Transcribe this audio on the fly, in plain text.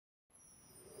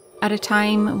At a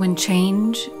time when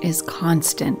change is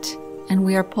constant and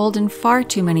we are pulled in far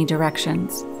too many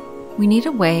directions, we need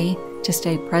a way to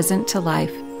stay present to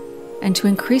life and to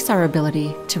increase our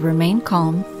ability to remain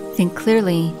calm, think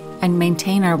clearly, and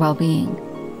maintain our well-being.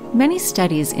 Many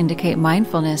studies indicate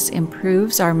mindfulness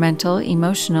improves our mental,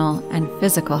 emotional, and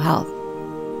physical health.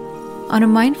 On A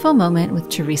Mindful Moment with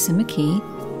Teresa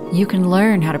McKee, you can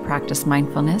learn how to practice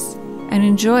mindfulness and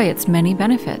enjoy its many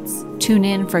benefits. Tune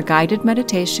in for guided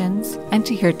meditations and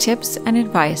to hear tips and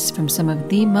advice from some of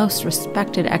the most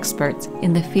respected experts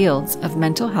in the fields of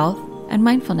mental health and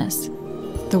mindfulness.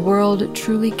 The world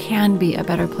truly can be a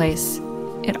better place.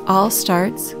 It all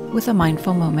starts with a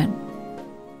mindful moment.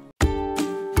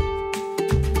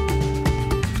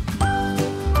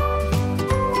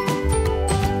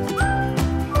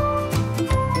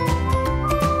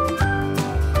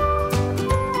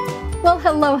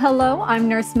 Hello, I'm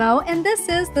Nurse Mo, and this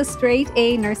is the Straight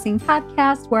A Nursing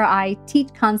Podcast, where I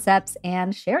teach concepts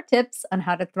and share tips on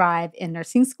how to thrive in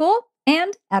nursing school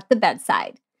and at the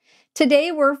bedside.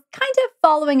 Today, we're kind of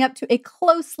following up to a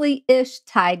closely-ish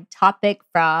tied topic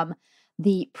from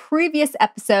the previous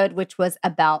episode, which was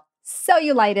about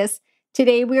cellulitis.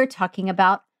 Today, we are talking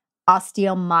about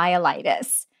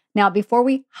osteomyelitis. Now, before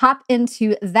we hop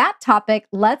into that topic,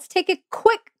 let's take a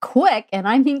quick, and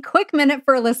I mean quick minute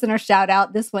for a listener shout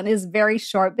out. This one is very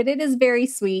short, but it is very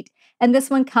sweet. And this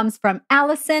one comes from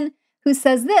Allison, who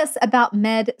says this about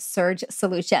Med-Surg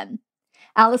Solution.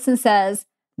 Allison says,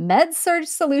 Med-Surg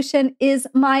Solution is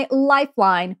my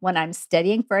lifeline when I'm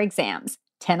studying for exams.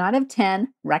 10 out of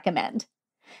 10 recommend.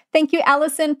 Thank you,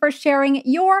 Allison, for sharing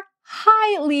your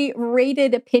highly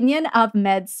rated opinion of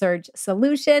Med-Surg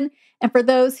Solution. And for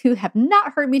those who have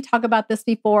not heard me talk about this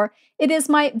before, it is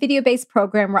my video-based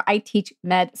program where I teach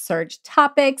Med-Surg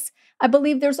topics. I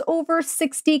believe there's over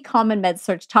 60 common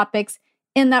Med-Surg topics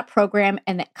in that program,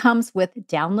 and it comes with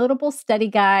downloadable study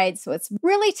guides. So it's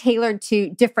really tailored to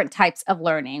different types of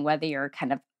learning, whether you're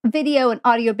kind of video and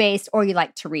audio-based or you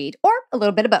like to read, or a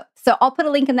little bit of both. So I'll put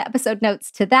a link in the episode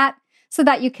notes to that so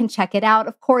that you can check it out.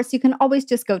 Of course, you can always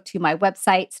just go to my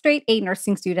website,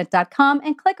 straightanursingstudent.com,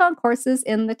 and click on courses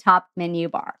in the top menu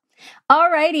bar.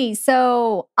 Alrighty,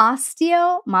 so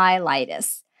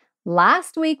osteomyelitis.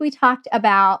 Last week, we talked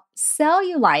about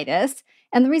cellulitis,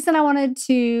 and the reason I wanted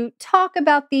to talk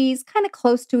about these kind of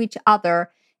close to each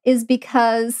other is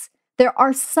because there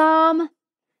are some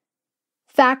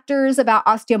factors about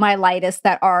osteomyelitis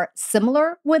that are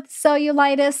similar with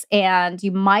cellulitis, and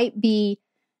you might be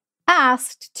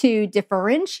asked to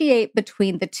differentiate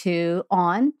between the two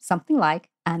on something like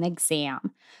an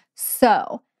exam.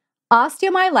 So,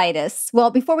 osteomyelitis,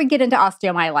 well, before we get into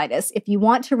osteomyelitis, if you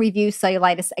want to review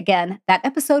cellulitis again, that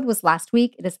episode was last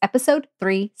week. It is episode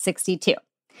 362.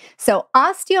 So,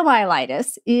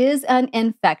 osteomyelitis is an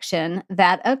infection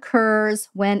that occurs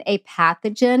when a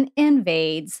pathogen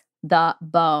invades the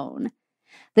bone.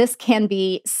 This can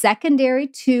be secondary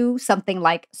to something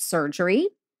like surgery.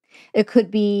 It could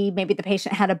be maybe the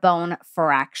patient had a bone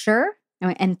fracture,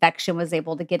 an infection was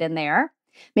able to get in there.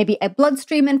 Maybe a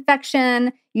bloodstream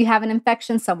infection, you have an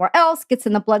infection somewhere else, gets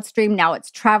in the bloodstream, now it's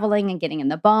traveling and getting in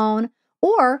the bone.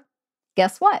 Or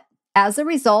guess what? As a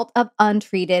result of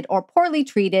untreated or poorly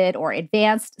treated or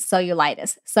advanced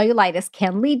cellulitis, cellulitis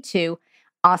can lead to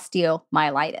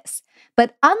osteomyelitis.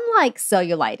 But unlike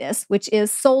cellulitis, which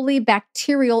is solely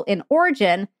bacterial in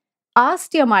origin,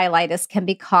 osteomyelitis can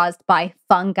be caused by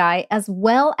fungi as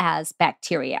well as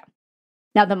bacteria.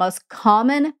 Now, the most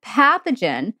common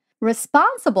pathogen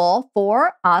responsible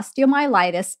for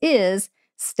osteomyelitis is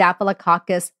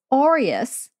Staphylococcus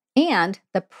aureus and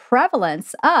the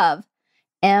prevalence of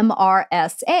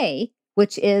MRSA,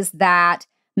 which is that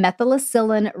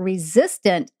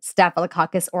methicillin-resistant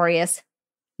Staphylococcus aureus.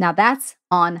 Now, that's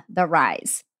on the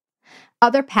rise.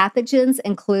 Other pathogens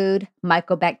include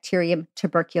Mycobacterium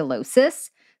tuberculosis.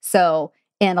 So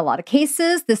in a lot of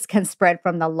cases, this can spread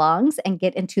from the lungs and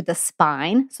get into the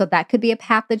spine. So that could be a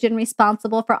pathogen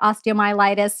responsible for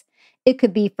osteomyelitis. It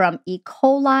could be from E.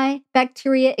 coli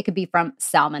bacteria. It could be from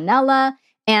Salmonella.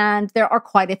 And there are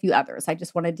quite a few others. I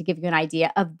just wanted to give you an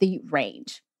idea of the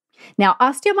range. Now,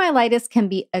 osteomyelitis can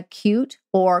be acute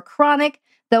or chronic,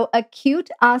 though acute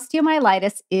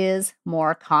osteomyelitis is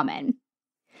more common.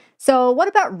 So what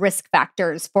about risk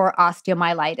factors for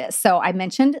osteomyelitis? So I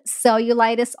mentioned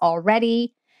cellulitis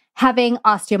already. Having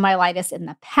osteomyelitis in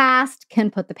the past can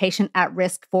put the patient at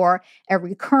risk for a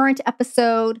recurrent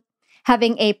episode.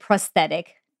 Having a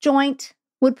prosthetic joint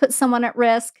would put someone at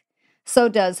risk. So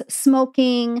does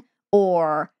smoking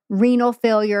or renal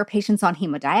failure, patients on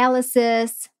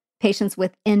hemodialysis, patients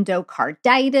with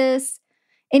endocarditis,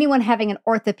 anyone having an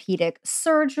orthopedic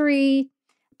surgery,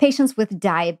 patients with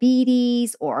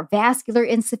diabetes or vascular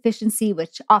insufficiency,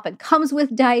 which often comes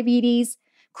with diabetes,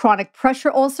 chronic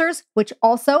pressure ulcers, which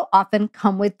also often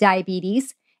come with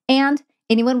diabetes, and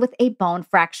anyone with a bone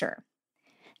fracture.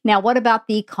 Now, what about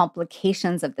the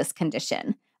complications of this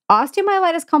condition?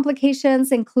 Osteomyelitis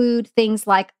complications include things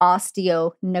like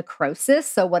osteonecrosis.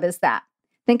 So, what is that?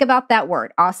 Think about that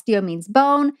word. Osteo means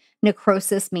bone,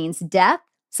 necrosis means death.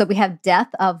 So, we have death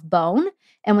of bone.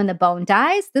 And when the bone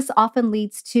dies, this often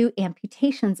leads to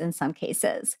amputations in some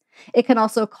cases. It can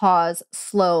also cause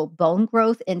slow bone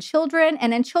growth in children.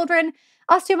 And in children,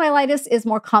 osteomyelitis is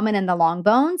more common in the long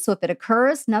bone. So, if it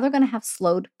occurs, now they're going to have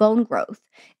slowed bone growth.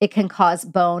 It can cause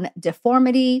bone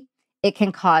deformity. It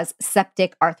can cause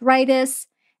septic arthritis,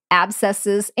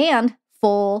 abscesses, and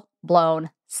full-blown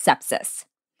sepsis.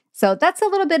 So that's a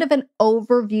little bit of an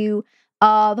overview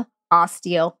of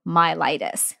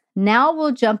osteomyelitis. Now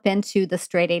we'll jump into the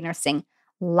straight A nursing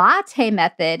LATTE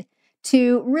method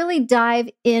to really dive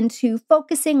into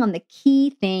focusing on the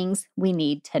key things we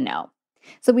need to know.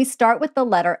 So we start with the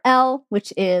letter L,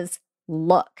 which is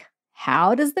look.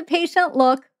 How does the patient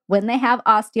look when they have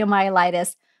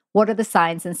osteomyelitis? What are the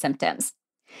signs and symptoms?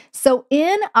 So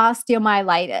in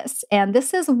osteomyelitis, and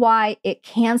this is why it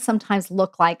can sometimes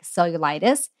look like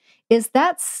cellulitis, is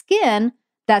that skin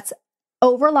that's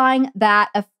overlying that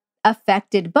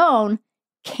affected bone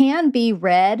can be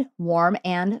red, warm,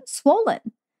 and swollen,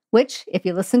 which, if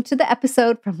you listen to the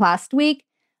episode from last week,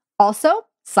 also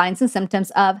signs and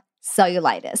symptoms of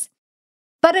cellulitis.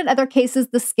 But in other cases,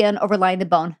 the skin overlying the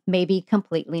bone may be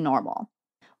completely normal.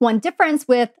 One difference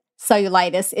with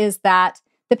cellulitis is that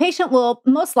the patient will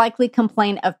most likely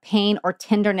complain of pain or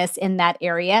tenderness in that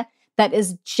area that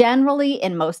is generally,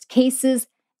 in most cases,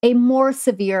 a more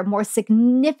severe, more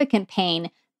significant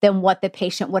pain than what the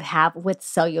patient would have with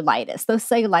cellulitis. Though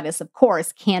cellulitis, of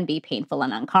course, can be painful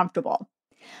and uncomfortable.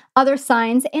 Other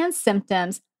signs and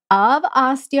symptoms of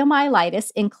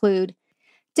osteomyelitis include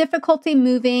difficulty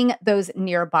moving those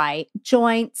nearby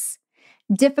joints,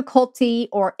 difficulty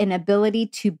or inability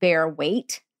to bear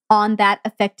weight on that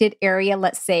affected area.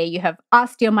 Let's say you have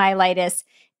osteomyelitis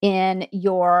in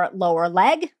your lower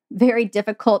leg, very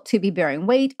difficult to be bearing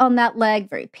weight on that leg,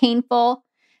 very painful.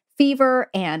 Fever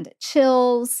and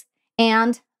chills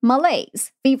and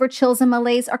malaise. Fever, chills, and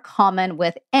malaise are common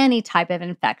with any type of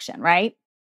infection, right?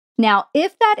 Now,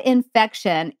 if that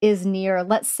infection is near,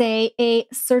 let's say, a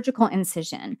surgical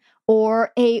incision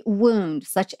or a wound,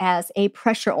 such as a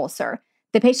pressure ulcer,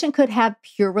 the patient could have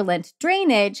purulent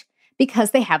drainage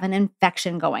because they have an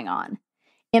infection going on.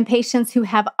 In patients who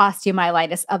have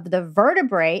osteomyelitis of the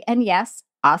vertebrae, and yes,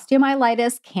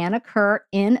 osteomyelitis can occur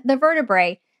in the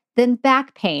vertebrae, then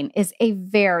back pain is a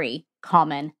very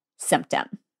common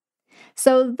symptom.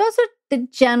 So those are the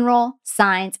general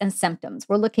signs and symptoms.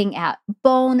 We're looking at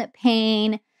bone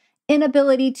pain,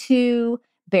 inability to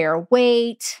bear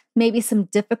weight, maybe some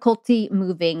difficulty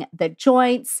moving the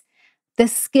joints. The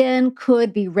skin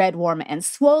could be red, warm, and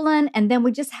swollen. And then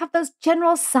we just have those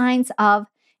general signs of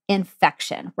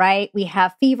infection, right? We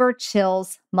have fever,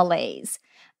 chills, malaise.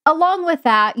 Along with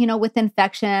that, with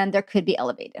infection, there could be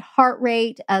elevated heart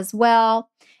rate as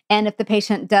well. And if the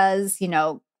patient does,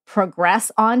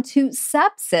 progress onto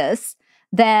sepsis,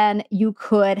 then you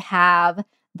could have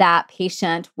that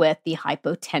patient with the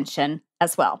hypotension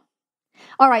as well.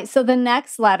 All right, so the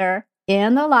next letter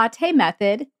in the LATTE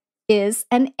method is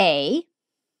an A.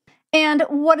 And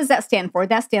what does that stand for?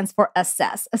 That stands for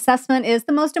assess. Assessment is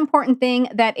the most important thing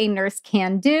that a nurse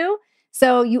can do.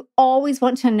 So you always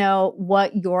want to know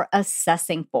what you're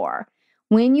assessing for.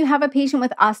 When you have a patient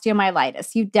with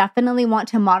osteomyelitis, you definitely want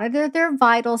to monitor their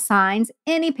vital signs.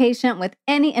 Any patient with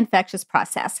any infectious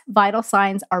process, vital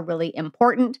signs are really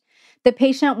important. The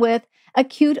patient with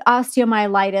acute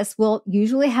osteomyelitis will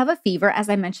usually have a fever, as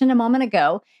I mentioned a moment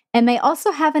ago, and may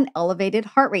also have an elevated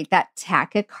heart rate, that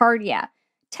tachycardia.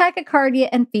 Tachycardia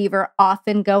and fever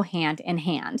often go hand in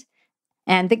hand.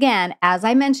 And again, as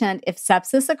I mentioned, if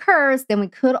sepsis occurs, then we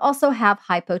could also have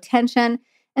hypotension,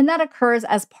 and that occurs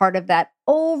as part of that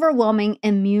overwhelming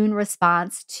immune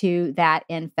response to that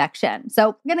infection.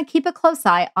 So we're going to keep a close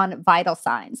eye on vital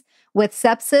signs. With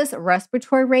sepsis,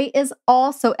 respiratory rate is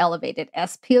also elevated.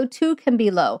 SpO2 can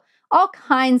be low. All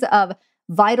kinds of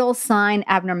vital sign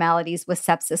abnormalities with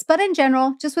sepsis. But in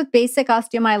general, just with basic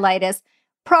osteomyelitis,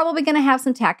 probably going to have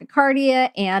some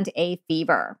tachycardia and a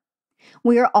fever.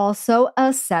 We are also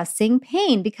assessing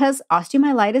pain because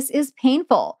osteomyelitis is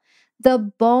painful. The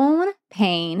bone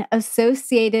pain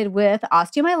associated with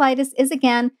osteomyelitis is,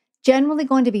 again, generally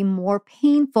going to be more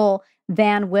painful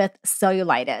than with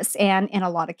cellulitis. And in a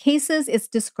lot of cases, it's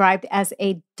described as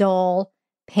a dull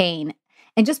pain.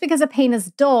 And just because a pain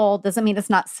is dull doesn't mean it's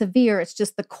not severe. It's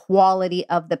just the quality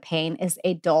of the pain is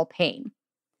a dull pain.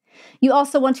 You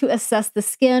also want to assess the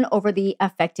skin over the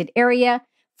affected area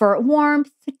for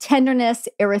warmth, tenderness,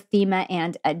 erythema,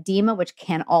 and edema, which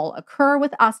can all occur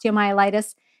with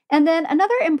osteomyelitis. And then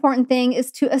another important thing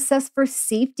is to assess for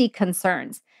safety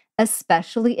concerns,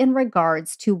 especially in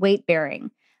regards to weight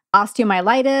bearing.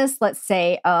 Osteomyelitis, let's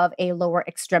say of a lower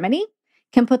extremity,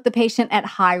 can put the patient at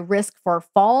high risk for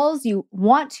falls. You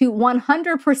want to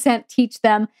 100% teach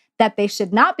them that they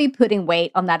should not be putting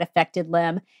weight on that affected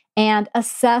limb and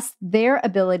assess their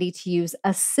ability to use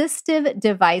assistive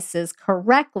devices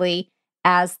correctly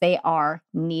as they are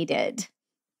needed.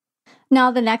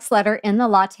 Now, the next letter in the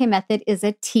LATTE method is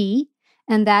a T,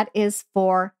 and that is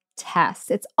for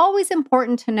tests. It's always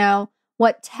important to know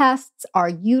what tests are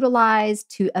utilized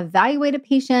to evaluate a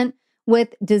patient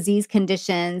with disease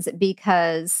conditions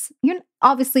because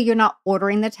you're not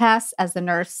ordering the test as the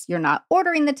nurse. You're not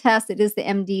ordering the test. It is the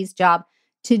MD's job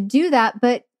to do that.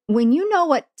 But when you know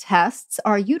what tests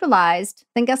are utilized,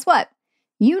 then guess what?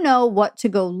 You know what to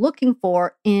go looking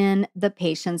for in the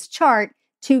patient's chart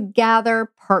to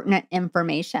gather pertinent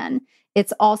information.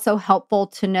 It's also helpful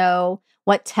to know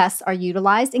what tests are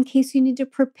utilized in case you need to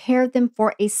prepare them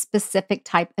for a specific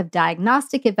type of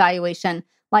diagnostic evaluation,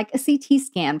 like a CT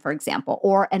scan, for example,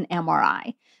 or an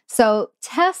MRI. So,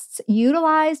 tests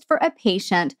utilized for a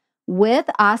patient with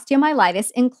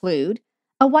osteomyelitis include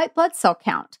a white blood cell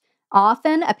count.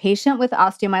 Often, a patient with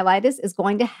osteomyelitis is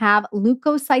going to have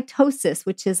leukocytosis,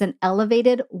 which is an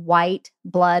elevated white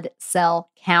blood cell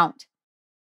count.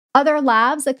 Other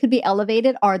labs that could be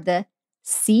elevated are the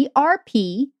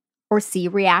CRP, or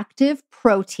C-reactive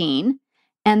protein,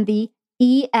 and the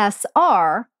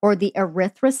ESR, or the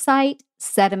erythrocyte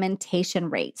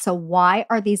sedimentation rate. So why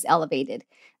are these elevated?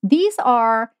 These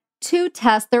are two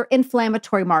tests, they're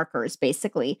inflammatory markers,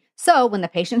 basically. So when the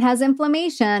patient has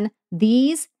inflammation,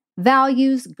 these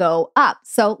values go up.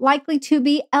 So likely to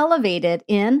be elevated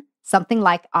in something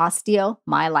like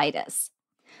osteomyelitis.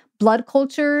 Blood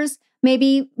cultures may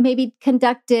be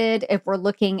conducted if we're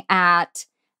looking at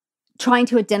trying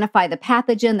to identify the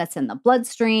pathogen that's in the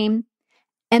bloodstream.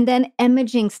 And then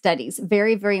imaging studies,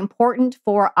 very, very important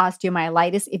for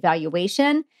osteomyelitis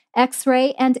evaluation.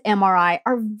 X-ray and MRI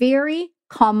are very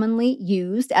commonly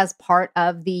used as part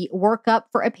of the workup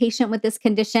for a patient with this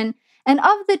condition. And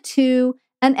of the two,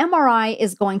 an MRI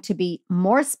is going to be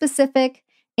more specific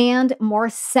and more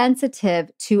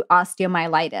sensitive to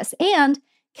osteomyelitis and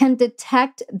can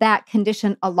detect that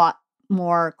condition a lot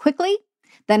more quickly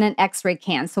than an X-ray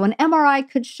can. So an MRI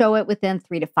could show it within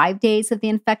 3 to 5 days of the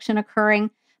infection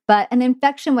occurring, but an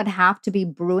infection would have to be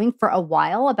brewing for a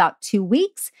while, about 2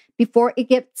 weeks, before it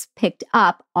gets picked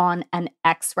up on an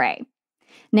X-ray.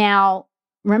 Now,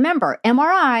 remember,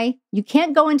 MRI, you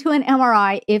can't go into an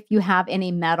MRI if you have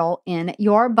any metal in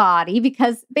your body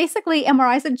because basically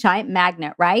MRI is a giant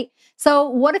magnet, right? So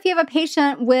what if you have a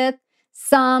patient with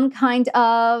some kind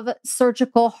of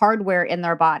surgical hardware in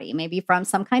their body, maybe from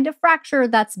some kind of fracture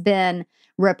that's been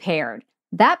repaired?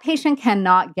 That patient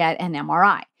cannot get an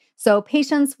MRI. So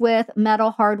patients with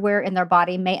metal hardware in their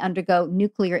body may undergo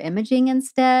nuclear imaging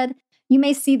instead. You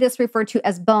may see this referred to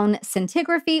as bone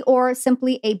scintigraphy or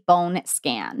simply a bone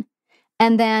scan.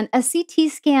 And then a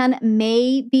CT scan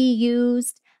may be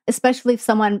used, especially if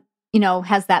someone,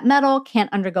 has that metal,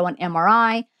 can't undergo an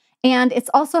MRI. And it's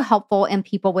also helpful in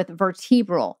people with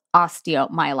vertebral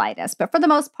osteomyelitis. But for the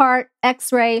most part,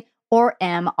 X-ray or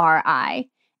MRI.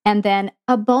 And then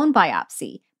a bone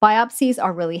biopsy. Biopsies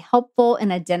are really helpful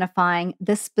in identifying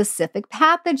the specific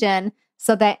pathogen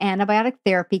so that antibiotic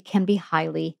therapy can be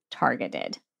highly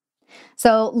targeted.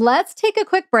 So let's take a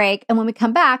quick break. And when we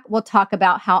come back, we'll talk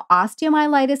about how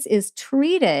osteomyelitis is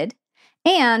treated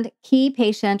and key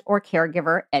patient or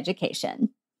caregiver education.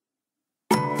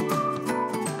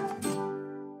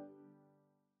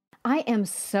 I am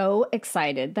so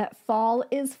excited that fall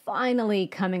is finally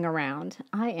coming around.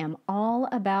 I am all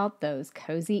about those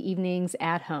cozy evenings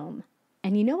at home.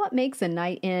 And you know what makes a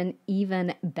night in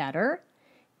even better?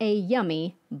 A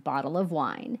yummy bottle of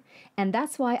wine. And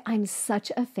that's why I'm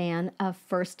such a fan of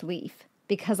First Leaf.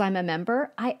 Because I'm a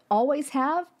member, I always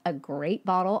have a great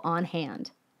bottle on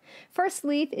hand. First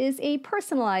Leaf is a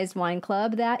personalized wine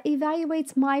club that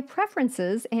evaluates my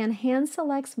preferences and hand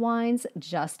selects wines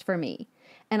just for me.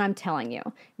 And I'm telling you,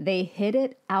 they hit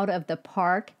it out of the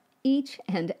park each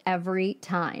and every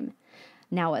time.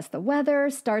 Now, as the weather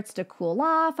starts to cool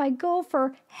off, I go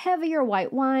for heavier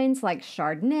white wines like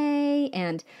Chardonnay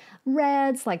and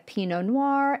reds like Pinot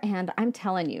Noir. And I'm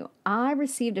telling you, I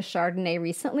received a Chardonnay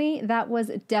recently that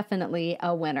was definitely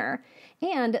a winner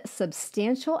and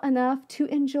substantial enough to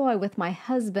enjoy with my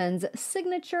husband's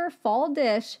signature fall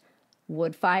dish,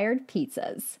 wood-fired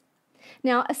pizzas.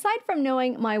 Now, aside from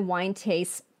knowing my wine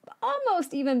tastes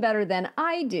almost even better than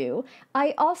I do,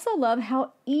 I also love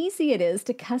how easy it is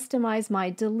to customize my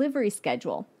delivery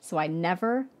schedule so I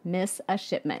never miss a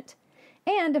shipment.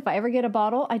 And if I ever get a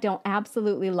bottle I don't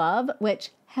absolutely love,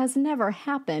 which has never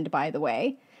happened, by the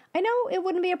way, I know it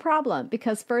wouldn't be a problem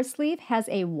because First Leaf has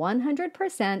a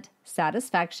 100%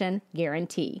 satisfaction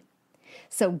guarantee.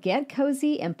 So get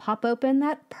cozy and pop open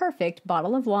that perfect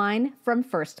bottle of wine from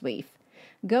First Leaf.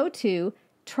 Go to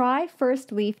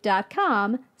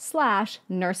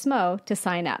tryfirstleaf.com/nursemo to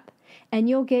sign up, and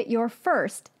you'll get your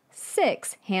first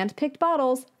 6 hand-picked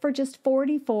bottles for just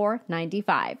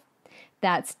 $44.95.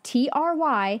 That's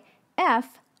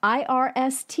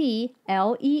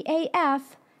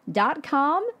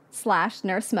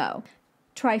tryfirstleaf.com/nursemo.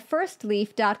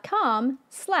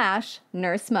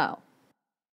 tryfirstleaf.com/nursemo.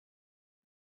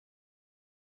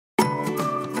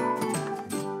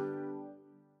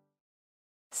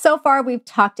 So far, we've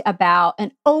talked about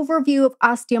an overview of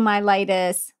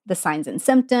osteomyelitis, the signs and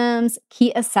symptoms,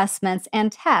 key assessments,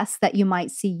 and tests that you might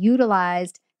see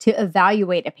utilized to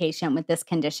evaluate a patient with this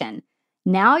condition.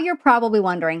 Now you're probably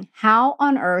wondering, how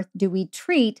on earth do we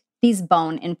treat these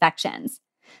bone infections?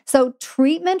 So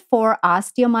treatment for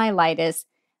osteomyelitis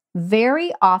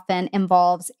very often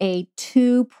involves a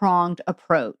two-pronged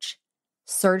approach: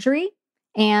 surgery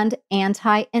and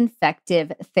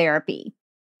anti-infective therapy.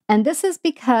 And this is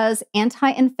because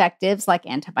anti-infectives like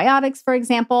antibiotics, for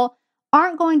example,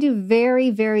 aren't going to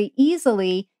very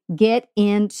easily get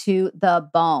into the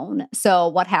bone. So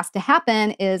what has to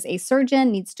happen is a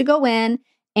surgeon needs to go in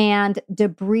and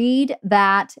debride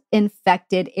that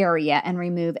infected area and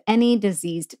remove any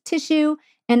diseased tissue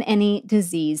and any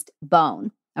diseased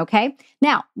bone. Okay.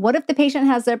 Now, what if the patient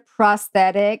has a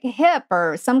prosthetic hip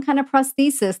or some kind of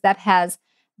prosthesis that has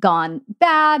gone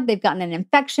bad? They've gotten an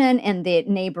infection in the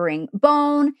neighboring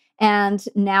bone, and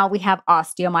now we have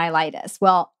osteomyelitis.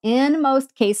 Well, in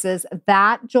most cases,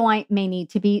 that joint may need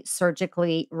to be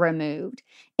surgically removed.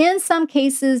 In some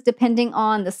cases, depending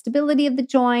on the stability of the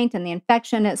joint and the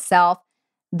infection itself,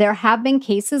 there have been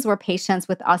cases where patients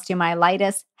with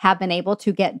osteomyelitis have been able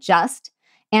to get just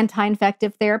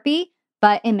anti-infective therapy.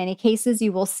 But in many cases,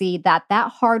 you will see that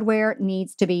that hardware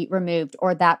needs to be removed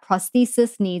or that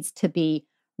prosthesis needs to be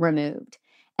removed.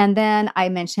 And then I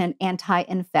mentioned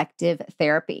anti-infective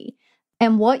therapy.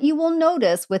 And what you will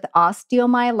notice with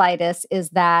osteomyelitis is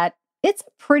that it's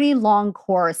a pretty long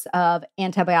course of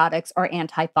antibiotics or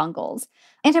antifungals.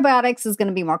 Antibiotics is going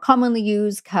to be more commonly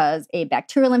used because a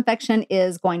bacterial infection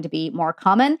is going to be more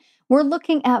common. We're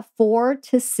looking at 4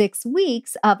 to 6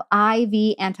 weeks of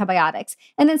IV antibiotics.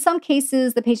 And in some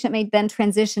cases, the patient may then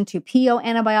transition to PO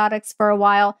antibiotics for a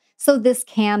while. So this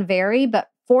can vary, but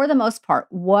for the most part,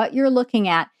 what you're looking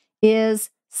at is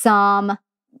some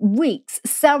weeks,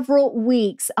 several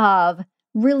weeks of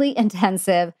really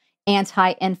intensive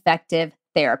anti-infective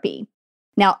therapy.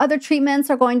 Now, other treatments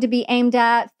are going to be aimed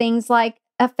at things like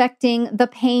affecting the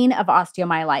pain of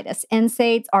osteomyelitis.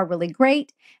 NSAIDs are really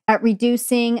great at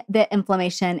reducing the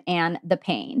inflammation and the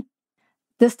pain.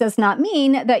 This does not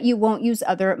mean that you won't use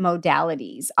other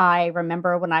modalities. I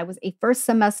remember when I was a first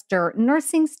semester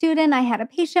nursing student, I had a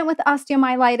patient with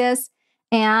osteomyelitis,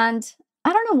 and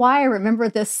I don't know why I remember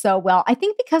this so well. I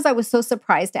think because I was so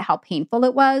surprised at how painful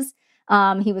it was.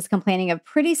 He was complaining of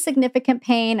pretty significant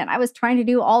pain, and I was trying to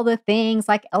do all the things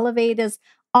like elevate his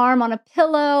arm on a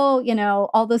pillow,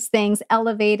 all those things,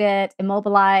 elevate it,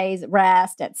 immobilize,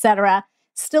 rest, etc.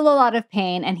 Still a lot of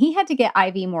pain, and he had to get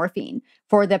IV morphine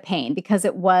for the pain because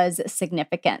it was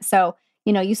significant. So,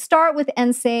 you start with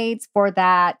NSAIDs for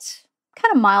that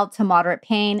kind of mild to moderate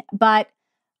pain, but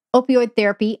opioid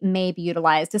therapy may be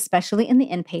utilized, especially in the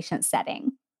inpatient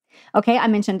setting. Okay, I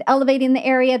mentioned elevating the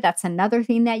area. That's another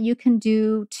thing that you can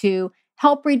do to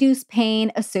help reduce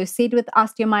pain associated with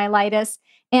osteomyelitis.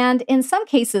 And in some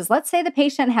cases, let's say the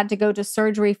patient had to go to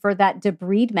surgery for that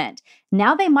debridement.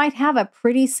 Now they might have a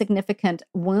pretty significant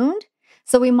wound.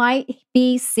 So we might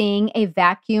be seeing a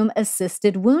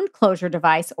vacuum-assisted wound closure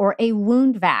device or a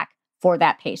wound vac for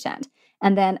that patient.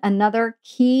 And then another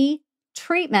key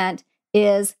treatment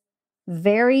is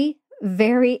very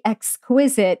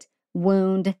exquisite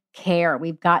wound care.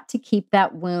 We've got to keep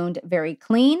that wound very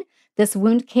clean. This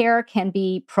wound care can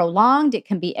be prolonged. It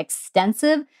can be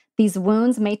extensive. These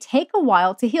wounds may take a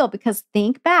while to heal because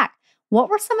think back. what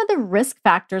were some of the risk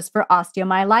factors for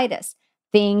osteomyelitis?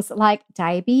 Things like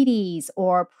diabetes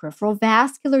or peripheral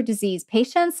vascular disease.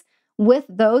 Patients with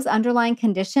those underlying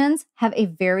conditions have a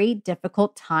very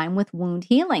difficult time with wound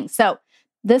healing. So,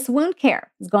 this wound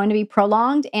care is going to be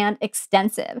prolonged and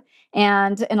extensive.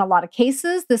 And in a lot of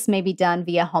cases, this may be done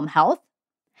via home health.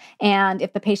 And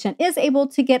if the patient is able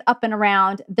to get up and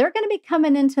around, they're going to be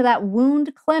coming into that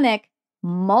wound clinic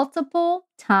multiple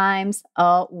times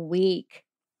a week.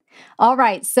 All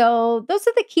right, so those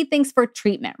are the key things for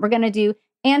treatment. We're going to do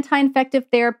anti-infective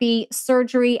therapy,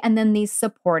 surgery, and then these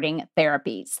supporting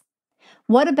therapies.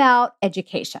 What about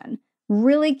education?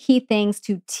 Really key things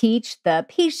to teach the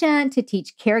patient, to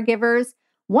teach caregivers.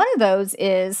 One of those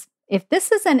is if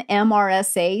this is an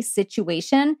MRSA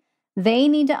situation, they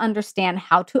need to understand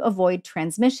how to avoid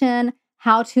transmission,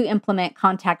 how to implement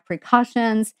contact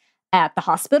precautions at the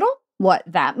hospital, what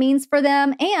that means for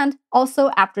them, and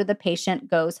also after the patient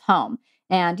goes home.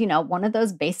 And, one of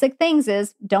those basic things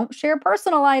is don't share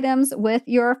personal items with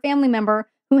your family member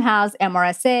who has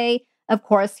MRSA. Of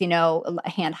course,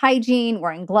 hand hygiene,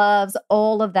 wearing gloves,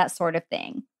 all of that sort of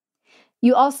thing.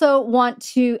 You also want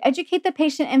to educate the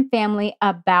patient and family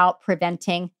about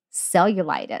preventing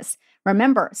cellulitis.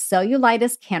 Remember,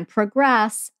 cellulitis can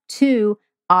progress to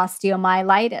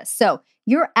osteomyelitis. So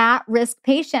your at-risk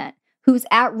patient who's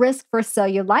at risk for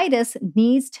cellulitis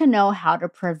needs to know how to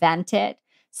prevent it.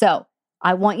 So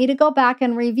I want you to go back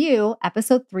and review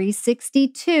episode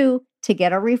 362 to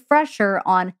get a refresher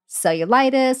on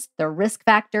cellulitis, the risk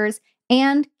factors,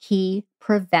 and key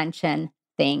prevention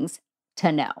things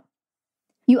to know.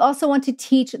 You also want to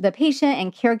teach the patient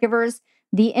and caregivers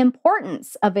the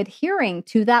importance of adhering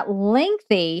to that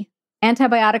lengthy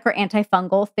antibiotic or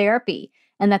antifungal therapy,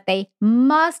 and that they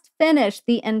must finish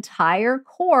the entire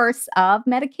course of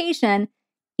medication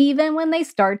even when they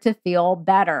start to feel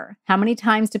better. How many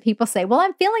times do people say, well,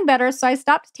 I'm feeling better, so I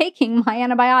stopped taking my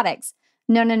antibiotics?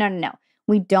 No.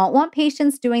 We don't want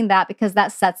patients doing that because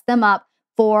that sets them up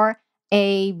for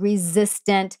a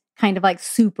resistant kind of like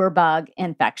superbug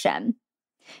infection.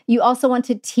 You also want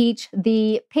to teach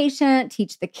the patient,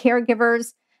 teach the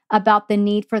caregivers about the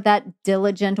need for that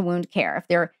diligent wound care. If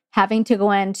they're having to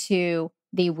go into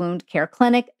the wound care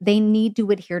clinic, they need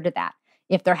to adhere to that.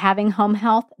 If they're having home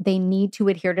health, they need to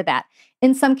adhere to that.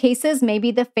 In some cases,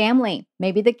 maybe the family,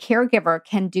 maybe the caregiver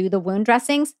can do the wound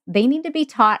dressings. They need to be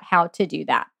taught how to do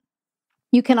that.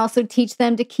 You can also teach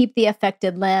them to keep the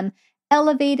affected limb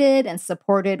elevated and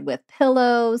supported with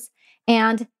pillows,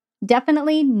 and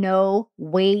definitely no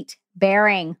weight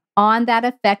bearing on that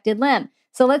affected limb.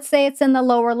 So let's say it's in the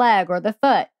lower leg or the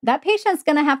foot. That patient's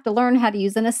going to have to learn how to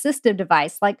use an assistive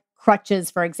device like crutches,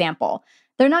 for example.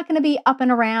 They're not going to be up and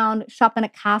around shopping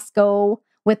at Costco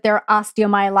with their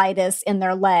osteomyelitis in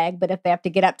their leg. But if they have to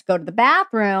get up to go to the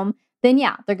bathroom, then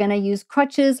yeah, they're going to use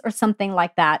crutches or something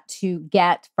like that to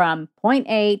get from point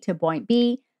A to point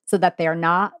B so that they are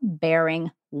not bearing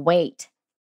weight.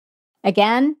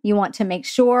 Again, you want to make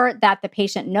sure that the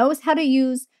patient knows how to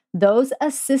use those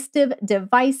assistive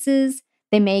devices.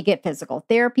 They may get physical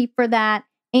therapy for that.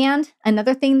 And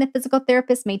another thing the physical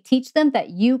therapist may teach them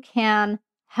that you can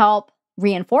help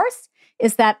reinforce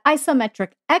is that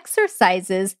isometric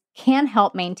exercises can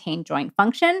help maintain joint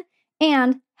function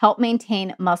and help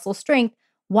maintain muscle strength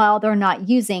while they're not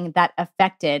using that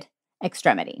affected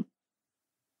extremity.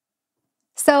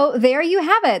 So there you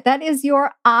have it. That is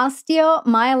your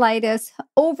osteomyelitis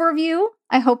overview.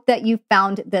 I hope that you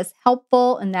found this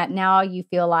helpful and that now you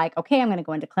feel like, okay, I'm going to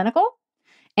go into clinical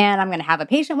and I'm going to have a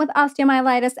patient with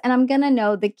osteomyelitis and I'm going to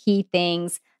know the key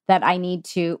things that I need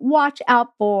to watch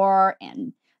out for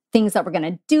and things that we're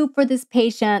going to do for this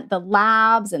patient, the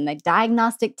labs and the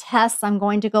diagnostic tests I'm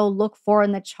going to go look for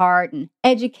in the chart and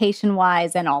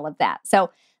education-wise and all of that.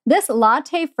 So this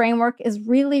LATTE framework is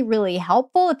really, really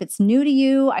helpful. If it's new to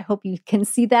you, I hope you can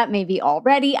see that maybe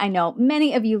already. I know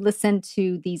many of you listen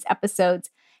to these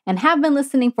episodes and have been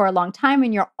listening for a long time,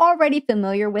 and you're already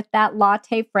familiar with that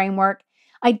LATTE framework.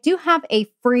 I do have a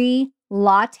free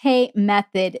LATTE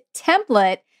method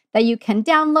template that you can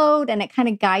download, and it kind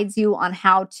of guides you on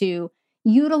how to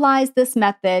utilize this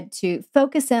method to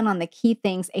focus in on the key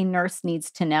things a nurse needs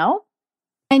to know.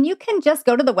 And you can just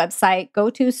go to the website, go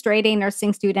to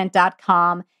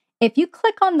straightanursingstudent.com. If you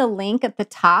click on the link at the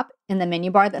top in the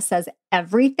menu bar that says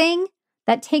everything,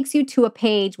 that takes you to a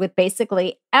page with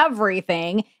basically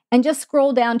everything, and just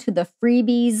scroll down to the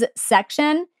freebies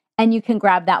section, and you can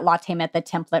grab that LATTE method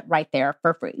template right there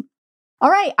for free. All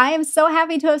right, I am so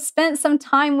happy to have spent some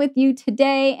time with you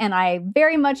today, and I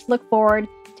very much look forward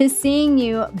to seeing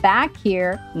you back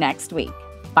here next week.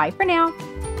 Bye for now.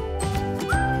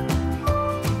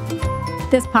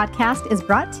 This podcast is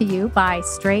brought to you by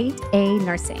Straight A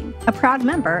Nursing, a proud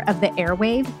member of the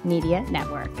Airwave Media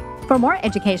Network. For more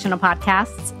educational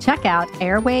podcasts, check out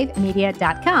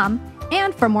airwavemedia.com.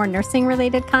 And for more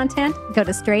nursing-related content, go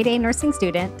to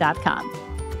straightanursingstudent.com.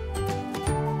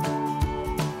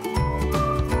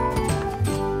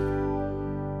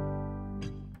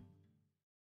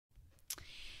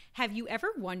 Have you ever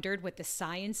wondered what the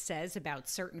science says about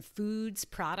certain foods,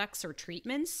 products, or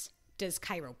treatments? Does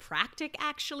chiropractic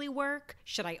actually work?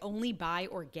 Should I only buy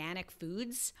organic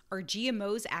foods? Are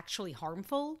GMOs actually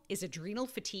harmful? Is adrenal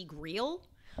fatigue real?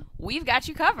 We've got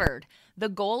you covered. The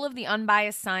goal of the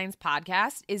Unbiased Science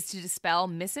podcast is to dispel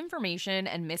misinformation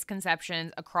and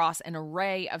misconceptions across an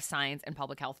array of science and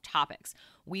public health topics.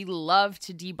 We love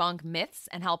to debunk myths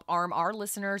and help arm our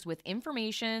listeners with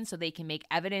information so they can make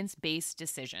evidence-based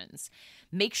decisions.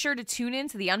 Make sure to tune in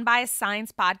to the Unbiased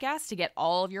Science podcast to get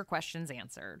all of your questions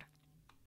answered.